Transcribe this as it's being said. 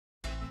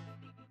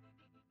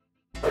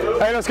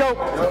Hey, let's go.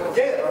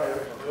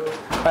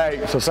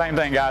 Hey, so same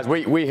thing, guys.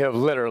 We have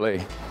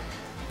literally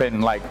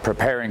been like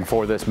preparing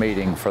for this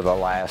meeting for the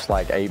last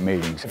like 8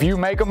 meetings. If you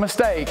make a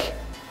mistake,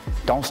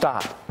 don't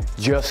stop.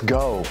 Just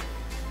go.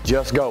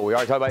 Just go. We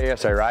already talked about it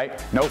yesterday,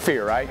 right? No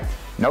fear, right?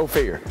 No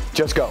fear.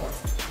 Just go.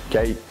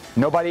 Okay?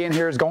 Nobody in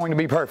here is going to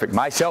be perfect,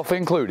 myself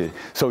included.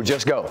 So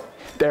just go.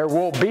 There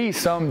will be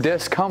some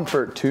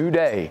discomfort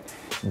today.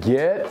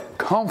 Get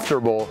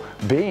comfortable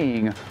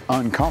being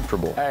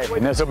uncomfortable. Hey,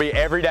 and this will be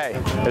every day.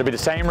 It'll be the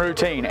same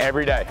routine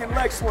every day.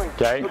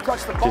 Okay?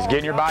 Just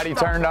getting your body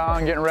turned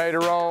on, getting ready to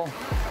roll.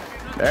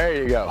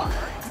 There you go.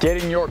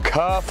 Getting your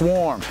cuff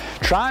warm.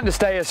 Trying to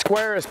stay as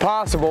square as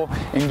possible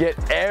and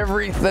get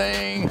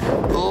everything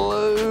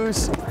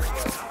loose.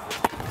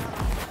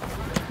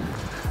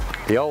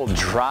 The old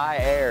dry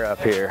air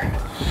up here.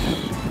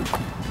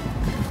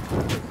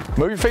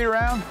 Move your feet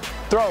around,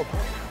 throw.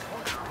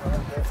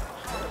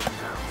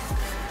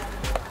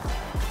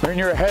 When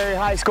you were at Harry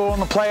High School in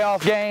the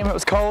playoff game, it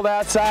was cold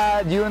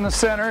outside, you in the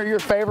center, your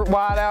favorite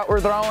wide out we're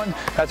throwing.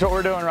 That's what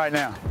we're doing right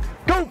now.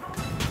 Go,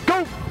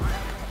 go.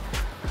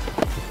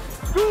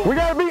 We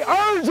gotta be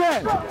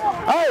urgent.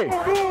 Hey,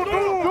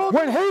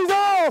 when he's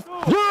off,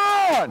 you're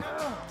on.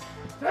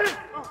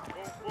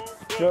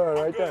 Good,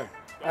 right there.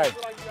 Hey,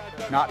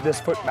 not this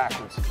foot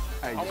backwards.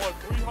 Hey.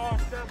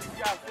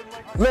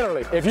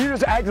 Literally, if you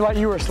just acted like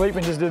you were asleep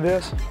and just did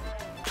this,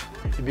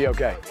 you'd be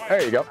okay.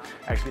 There you go.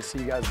 I can see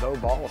you guys throw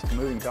balls to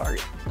moving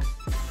target.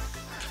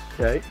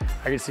 Okay,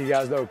 I can see you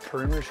guys throw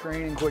perimeter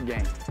screen and quick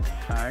game.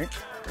 All right,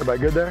 everybody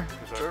good there?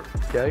 Yes, sir.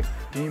 Okay,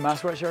 you need my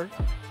sweatshirt?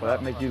 Will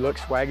that make you look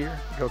swaggier?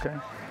 Okay.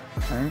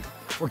 All right.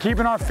 We're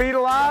keeping our feet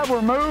alive,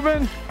 we're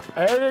moving.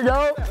 There you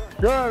go.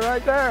 Good,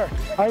 right there.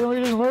 I can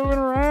be just moving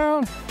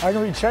around. I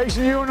can be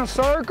chasing you in a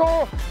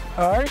circle.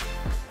 All right.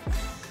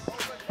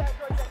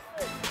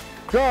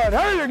 Good,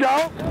 there you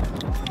go.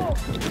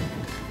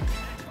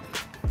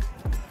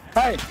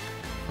 Hey,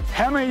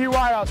 how many of you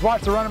wideouts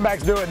watched the running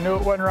backs do it and knew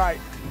it wasn't right?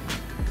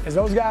 As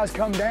those guys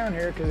come down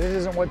here, because this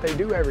isn't what they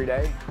do every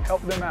day,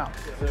 help them out.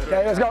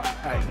 Okay, let's go.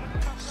 Hey,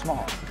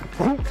 small.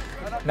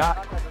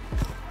 Not.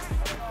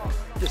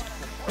 Just.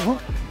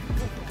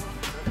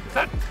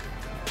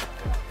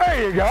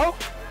 There you go.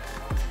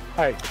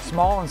 Hey,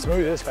 small and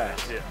smooth is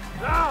fast. Yeah.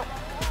 Now,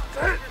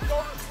 sit.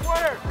 Go to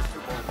square.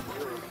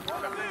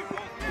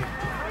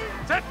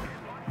 Sit.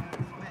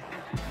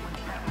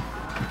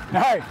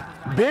 Hey,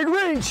 big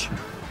reach.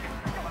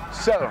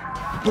 So,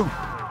 boom.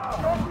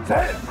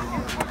 Sit.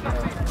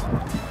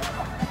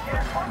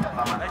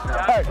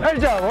 Hey, there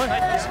you go, boy.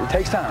 It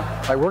takes time.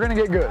 Like, we're gonna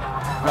get good.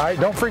 All right,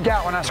 don't freak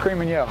out when I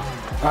scream and yell.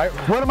 All right,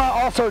 what am I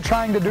also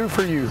trying to do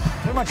for you?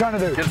 What am I trying to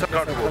do? Get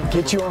uncomfortable.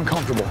 Get you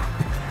uncomfortable.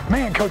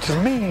 Man, coach is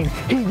mean.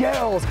 He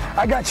yells.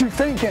 I got you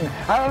thinking.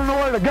 I don't know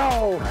where to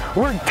go.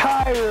 We're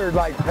tired.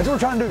 Like, that's what we're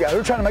trying to do, guys.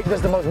 We're trying to make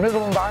this the most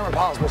miserable environment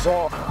possible.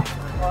 So,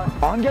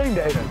 on game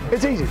day,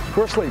 it's easy.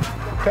 We're asleep,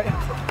 okay?